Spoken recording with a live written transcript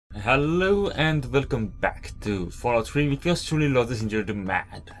Hello and welcome back to Fallout 3 with yours truly, Lotus Injured the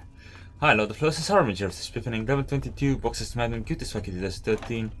Mad. Hi, Lord of Lotus Harbingers, Spiffening level 22, Boxes Madman, Cuties Faculty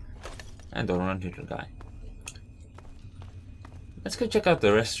 13, and Doran Little Guy. Let's go check out the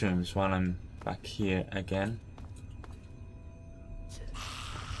restrooms while I'm back here again.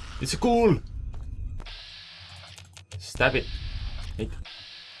 It's a ghoul! Stab it. Wait.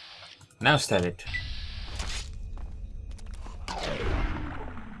 Now stab it.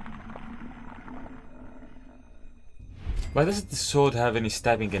 Why doesn't the sword have any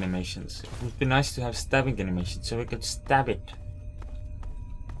stabbing animations? It would be nice to have stabbing animations so we could stab it.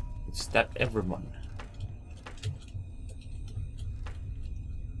 Stab everyone.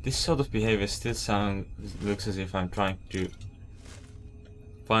 This sort of behavior still looks as if I'm trying to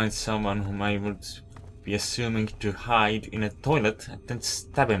find someone whom I would be assuming to hide in a toilet and then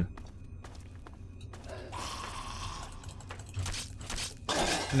stab him.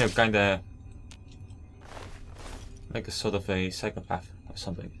 You know, kinda like a sort of a psychopath or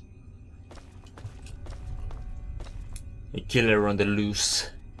something. A killer on the loose.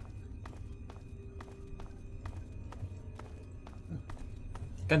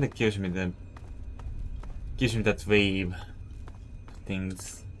 Kinda gives me that wave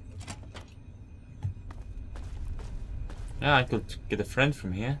things. Yeah, I could get a friend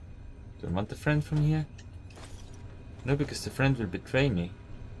from here. Do I want a friend from here? No, because the friend will betray me.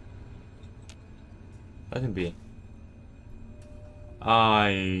 Let him be.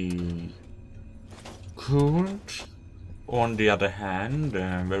 I could, on the other hand,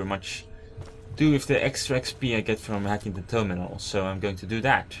 very much do with the extra XP I get from hacking the terminal, so I'm going to do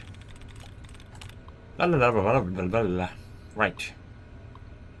that. Right.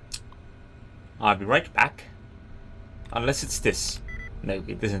 I'll be right back. Unless it's this. No,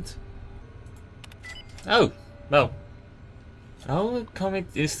 it isn't. Oh, well. How come it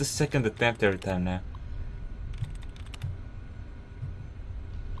is the second attempt every time now?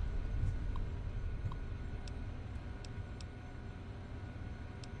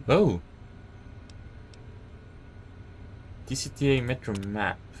 Oh! DCTA Metro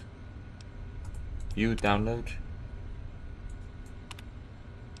Map. View download.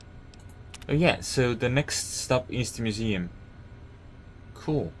 Oh yeah, so the next stop is the museum.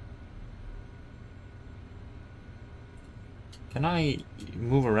 Cool. Can I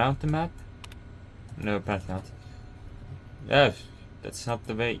move around the map? No, apparently not. Oh, that's not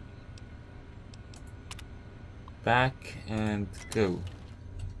the way. Back and go.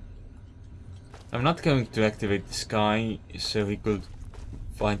 I'm not going to activate this guy so he could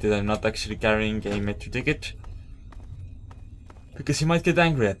find that I'm not actually carrying a metro ticket. Because he might get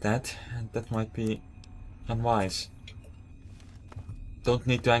angry at that, and that might be unwise. Don't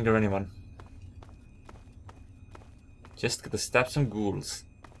need to anger anyone. Just gotta stab some ghouls.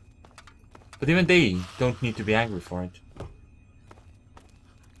 But even they don't need to be angry for it.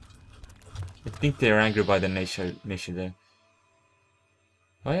 I think they're angry by the nature there.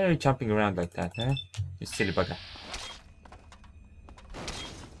 Why are you jumping around like that, huh? You silly bugger.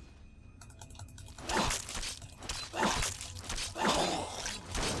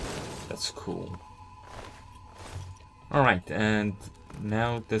 That's cool. Alright, and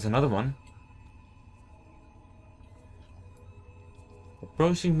now there's another one.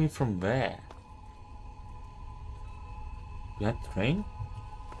 Approaching me from where? Behind the train?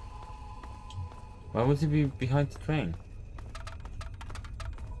 Why would he be behind the train?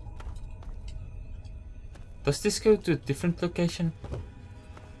 Does this go to a different location?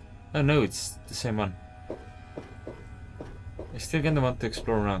 Oh no, it's the same one. I still gonna want to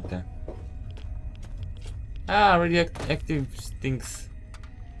explore around there. Ah, radioactive things.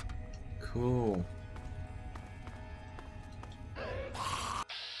 Cool.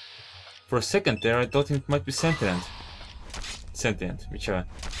 For a second there, I thought it might be sentient. Sentient, whichever.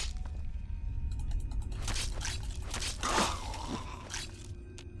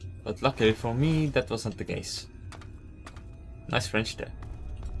 But luckily for me, that wasn't the case. Nice French there.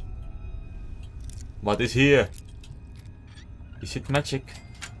 What is here? Is it magic?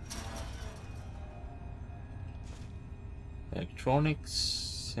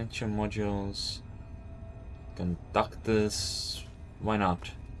 Electronics, sensor modules, conductors. Why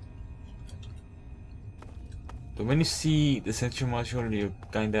not? But when you see the sensor module, you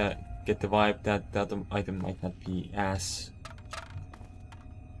kinda get the vibe that the other item might not be as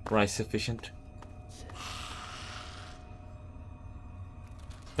price efficient.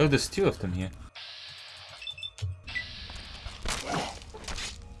 Oh, there's two of them here.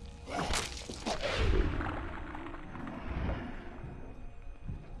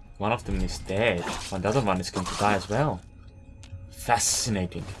 One of them is dead, and the other one is going to die as well.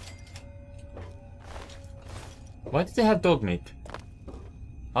 Fascinating. Why did they have dog meat?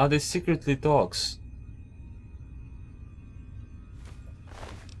 Are they secretly dogs?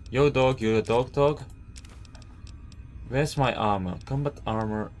 Yo dog, you're a dog? Where's my armor? Combat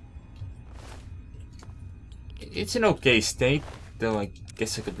armor. It's in okay state, though I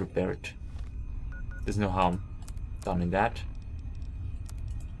guess I could repair it. There's no harm done in that.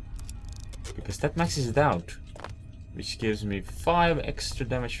 Because that maxes it out. Which gives me 5 extra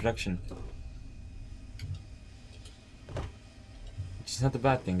damage reduction. Which is not a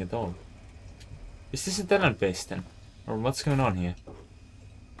bad thing at all. Is this a talent base then? Or what's going on here?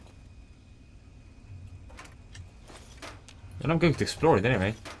 And I'm going to explore it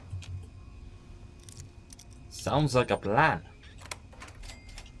anyway. Sounds like a plan.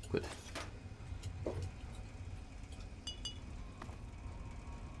 Good.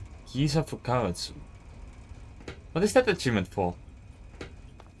 Keys are for cowards. What is that achievement for?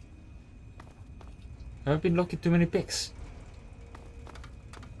 Have I been locking too many picks?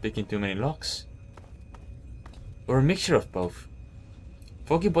 Picking too many locks? Or a mixture of both?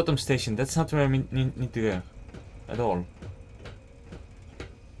 Foggy Bottom Station, that's not where I need to go. At all.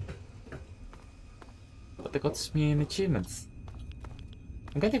 But I got me an achievements.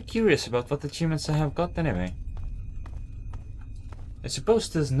 I'm kind of curious about what achievements I have got anyway. I suppose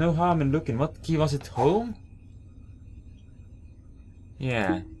there's no harm in looking. What key was it? Home?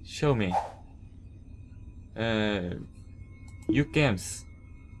 Yeah, show me. UCAMs.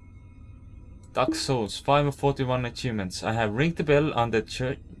 Dark Souls, 5 of 41 achievements. I have Ring the Bell on the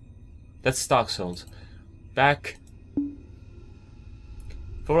church. That's Dark Souls. Back.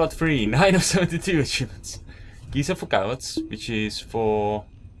 4 out of 3, 9 of 72 achievements. Keys are for cowards, which is for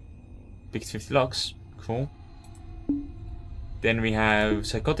picked 50 locks. Cool. Then we have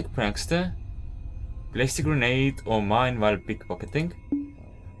Psychotic Prankster. Place the grenade or mine while pickpocketing.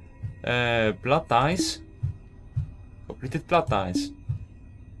 Blood Ties. Completed Blood Ties.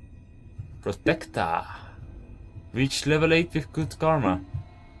 Protector. Reach level 8 with good karma.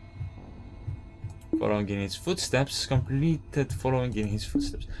 Following in his footsteps. Completed following in his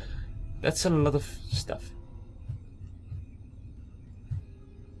footsteps. That's a lot of stuff.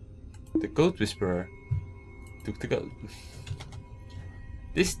 The Goat Whisperer. Took the goat.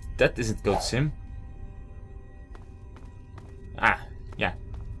 That isn't Goat Sim. Ah, yeah.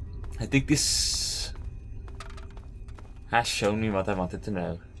 I think this has shown me what I wanted to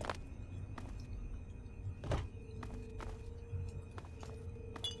know.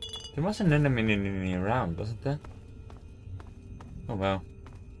 There was an enemy around, wasn't there? Oh well.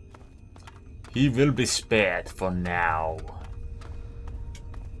 He will be spared for now.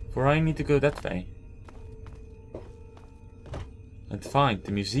 For I need to go that way. And find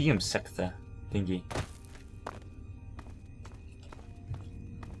the museum sector thingy.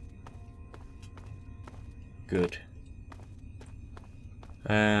 Good.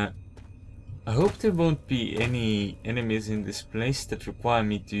 I hope there won't be any enemies in this place that require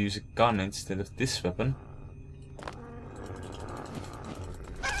me to use a gun instead of this weapon.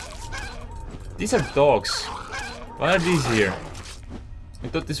 These are dogs. Why are these here? I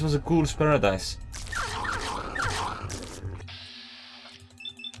thought this was a ghoul's paradise.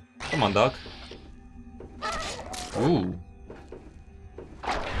 Come on, dog. Ooh.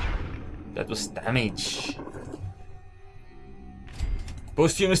 That was damage.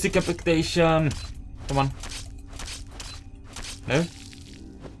 Posthumous decapitation. Come on. No?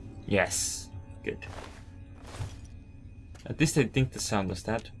 Yes. Good. At least I think the sound was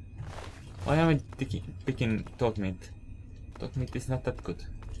that. Why am I picking dog meat? Dog meat is not that good.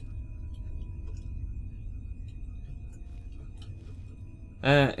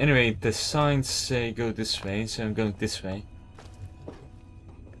 Anyway, the signs say go this way, so I'm going this way.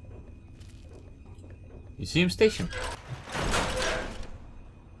 Museum station.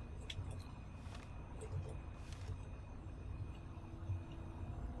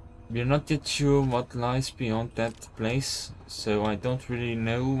 We're not yet sure what lies beyond that place, so I don't really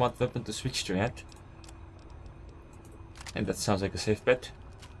know what weapon to switch to yet. And that sounds like a safe bet.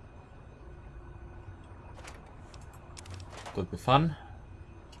 Could be fun.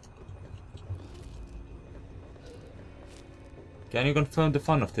 Can you confirm the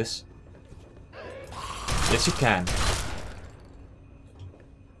fun of this? Yes, you can.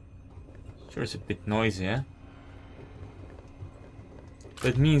 Sure, it's a bit noisy, eh?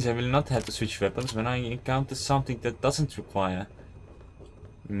 That means I will not have to switch weapons when I encounter something that doesn't require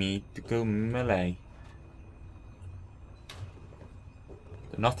me to go melee.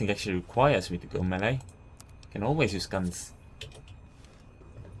 But nothing actually requires me to go melee. I can always use guns.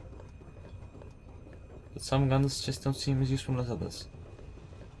 But some guns just don't seem as useful as others.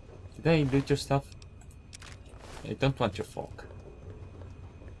 Did I loot your stuff? I don't want your fork.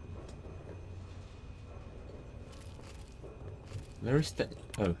 Where is that?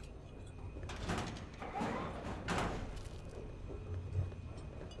 Oh.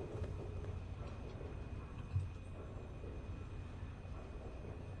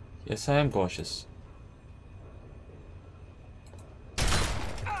 Yes, I am cautious.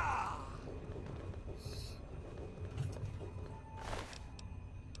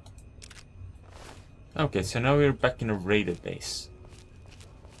 Okay, so now we're back in a raided base.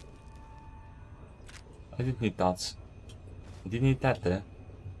 I didn't need dots. I didn't need that there.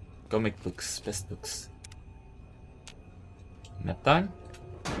 Comic books, best books. Nap time?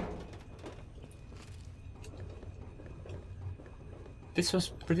 This was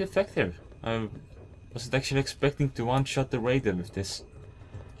pretty effective. I wasn't actually expecting to one-shot the raider with this.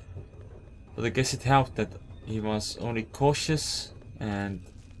 But I guess it helped that he was only cautious and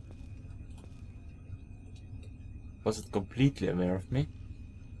wasn't completely aware of me.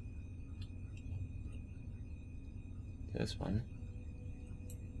 There's one.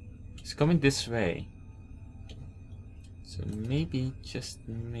 He's coming this way. So maybe, just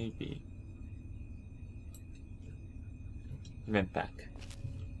maybe. He went back.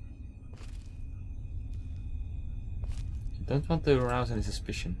 I don't want to arouse any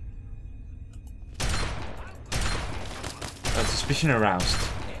suspicion. Suspicion aroused.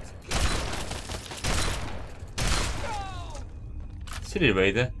 Silly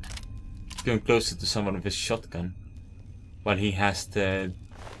raider. Going closer to someone with his shotgun. While he has the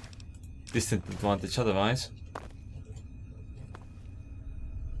distant advantage otherwise.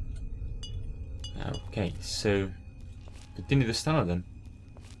 Okay, so continue the stunner then.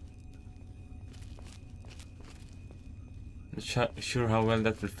 Not sure how well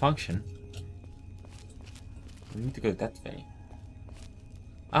that will function. We need to go that way.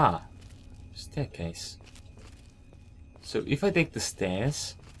 Ah, staircase. So if I take the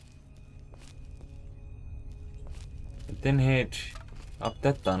stairs and then head up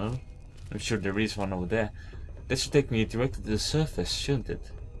that tunnel, I'm sure there is one over there, that should take me directly to the surface, shouldn't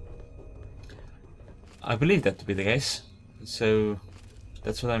it? I believe that to be the case, so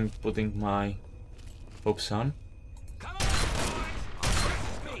that's what I'm putting my hopes on.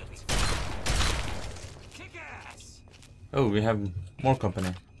 Oh, we have more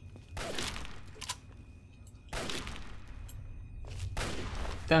company.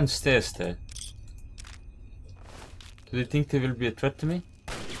 Downstairs there. Do you think they will be a threat to me?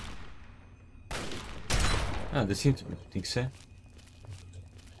 Ah, they seem to think so.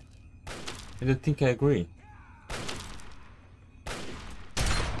 I don't think I agree.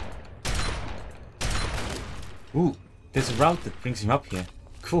 Ooh, there's a route that brings him up here.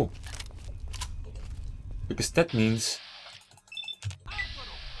 Cool. Because that means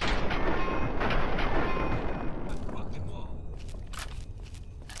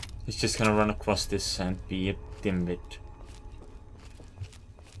he's just gonna run across this and be a dimwit.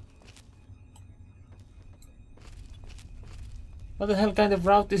 What the hell kind of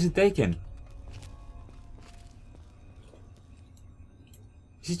route is he taking?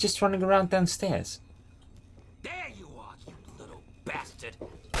 Is he just running around downstairs? There you are, you little bastard.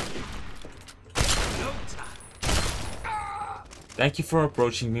 No time. Thank you for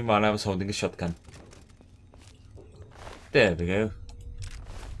approaching me while I was holding a shotgun. There we go.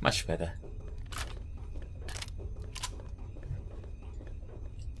 Much better.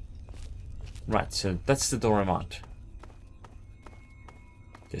 Right, so that's the door I'm at.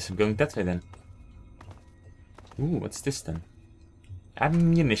 Guess I'm going that way then. Ooh, what's this then?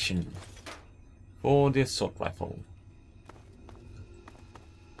 Ammunition for the assault rifle.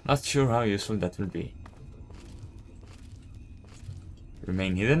 Not sure how useful that will be.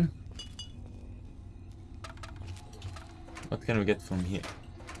 Remain hidden. What can we get from here?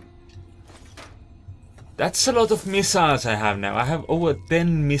 That's a lot of missiles I have now. I have over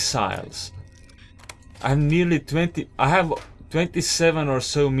 10 missiles. I have nearly 20. I have 27 or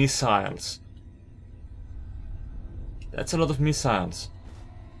so missiles. That's a lot of missiles.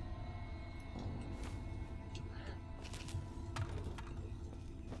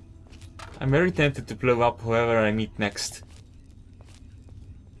 I'm very tempted to blow up whoever I meet next.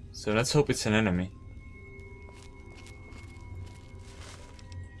 So let's hope it's an enemy.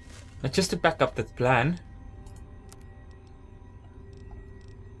 Now just to back up that plan.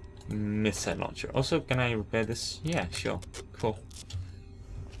 Missile launcher. Also, can I repair this? Yeah, sure. Cool.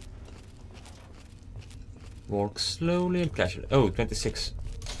 Walk slowly and casually. Oh, 26.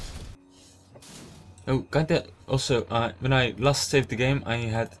 Oh, kinda. Also, when I last saved the game, I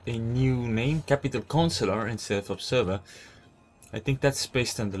had a new name, Capital Counselor instead of Observer. I think that's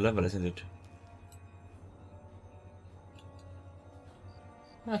based on the level, isn't it?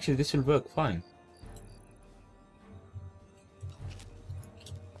 Actually, this will work fine.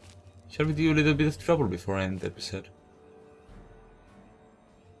 Shall we do a little bit of trouble before I end the episode?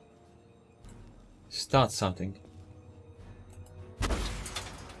 Start something.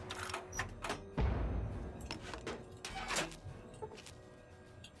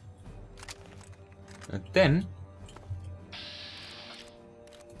 And then...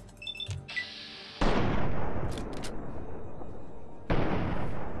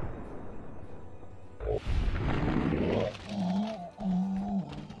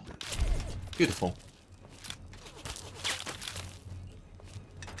 Beautiful.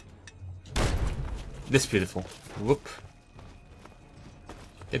 This beautiful. Whoop.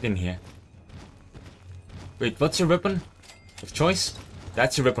 Get in here. Wait, what's your weapon of choice?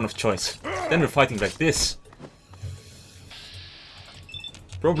 That's your weapon of choice. Then we're fighting like this.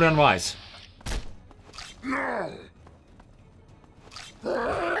 Probably unwise. No.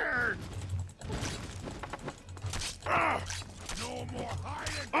 No more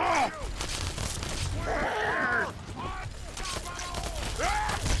hiding.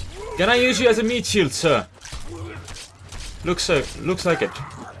 Can I use you as a meat shield, sir? Looks like it.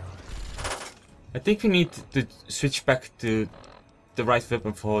 I think we need to switch back to the right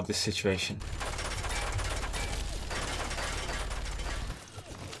weapon for this situation.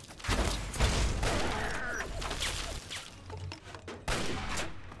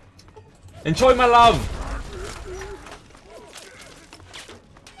 Enjoy my love!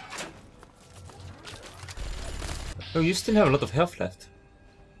 Oh, you still have a lot of health left.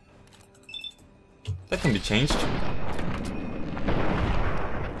 That can be changed.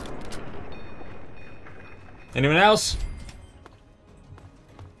 Anyone else?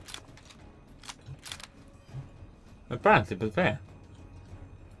 Apparently, but where?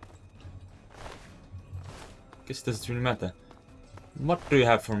 Guess it doesn't really matter. What do you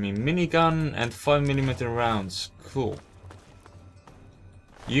have for me? Minigun and 5mm rounds. Cool.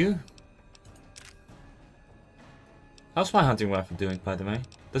 You? How's my hunting rifle doing, by the way?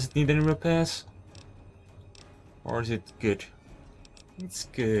 Does it need any repairs? Or is it good? It's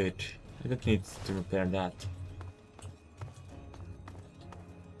good. I don't need to repair that.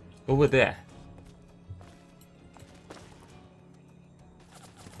 Over there.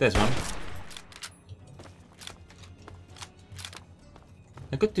 There's one.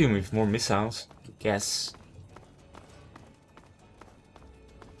 I could do with more missiles, I guess.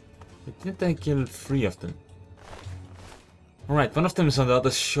 But didn't I kill 3 of them? Alright, one of them is on the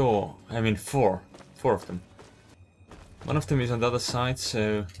other shore. I mean 4. 4 of them. One of them is on the other side,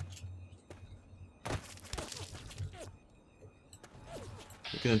 so...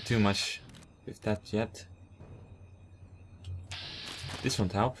 we couldn't do much with that yet. This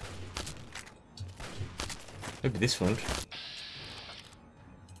won't help. Maybe this won't.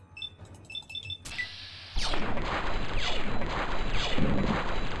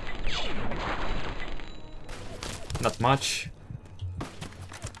 Not much.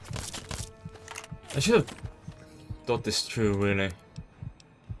 I should have thought this through, really.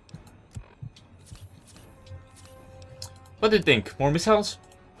 What do you think? More missiles?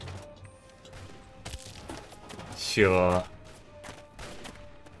 Sure.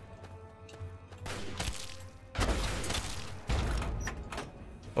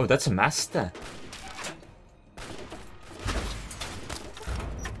 Oh, that's a master.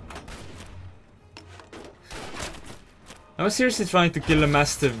 I was seriously trying to kill a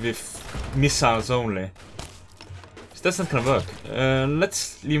master with missiles only. So that's not gonna work.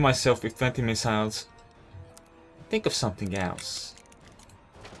 Let's leave myself with 20 missiles. Think of something else.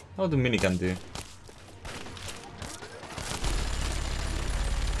 How would the minigun do?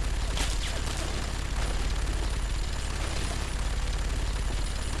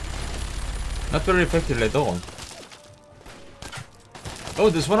 Not very effective at all. Oh,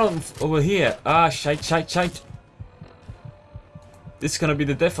 there's one over here. Ah, shite. This is gonna be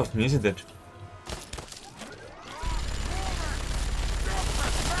the death of me, isn't it?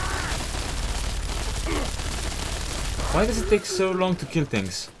 Why does it take so long to kill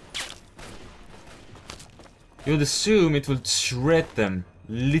things? You would assume it would shred them,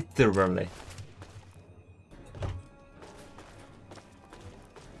 literally.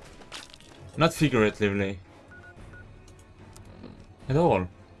 Not figuratively. At all.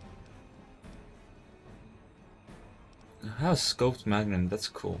 I have a scoped magnum, that's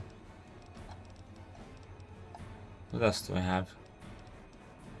cool. What else do I have?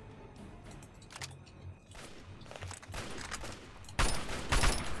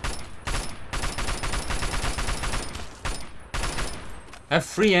 I have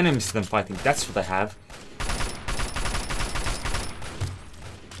 3 enemies that I'm fighting, that's what I have.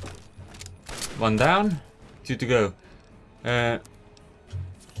 One down, 2 to go.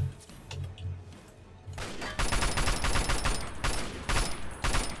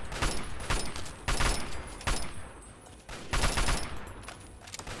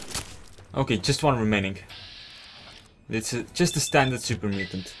 Okay, just 1 remaining. It's just a standard super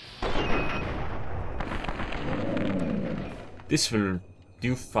mutant. This will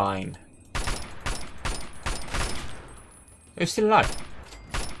do fine. You're still alive.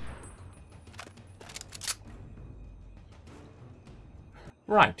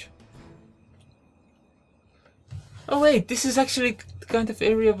 Right. Oh wait, this is actually the kind of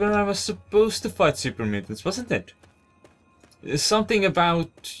area where I was supposed to fight super mutants, wasn't it? There's something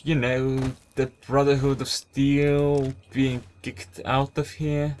about, you know, the Brotherhood of Steel being kicked out of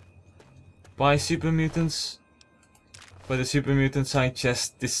here by super mutants. By the super mutants I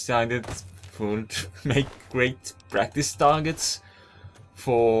just decided would make great practice targets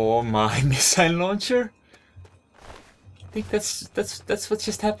for my missile launcher. I think that's what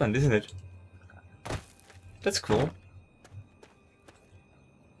just happened, isn't it? That's cool.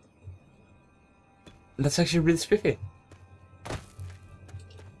 That's actually really spiffy.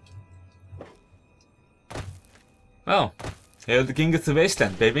 Well, hail the king of the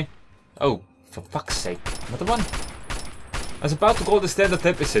wasteland, baby. Oh, for fuck's sake. Another one? I was about to call this standard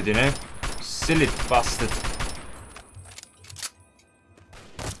episode, you know? Silly bastard.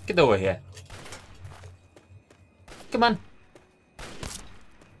 Get over here. Come on.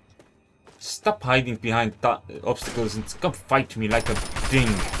 Stop hiding behind obstacles and come fight me like a thing.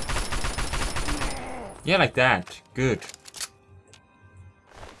 Yeah, like that. Good.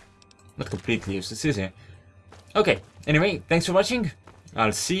 Not completely useless, is it? Okay, anyway, thanks for watching.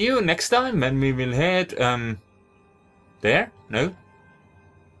 I'll see you next time when we will head, there? No?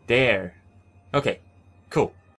 There. Okay.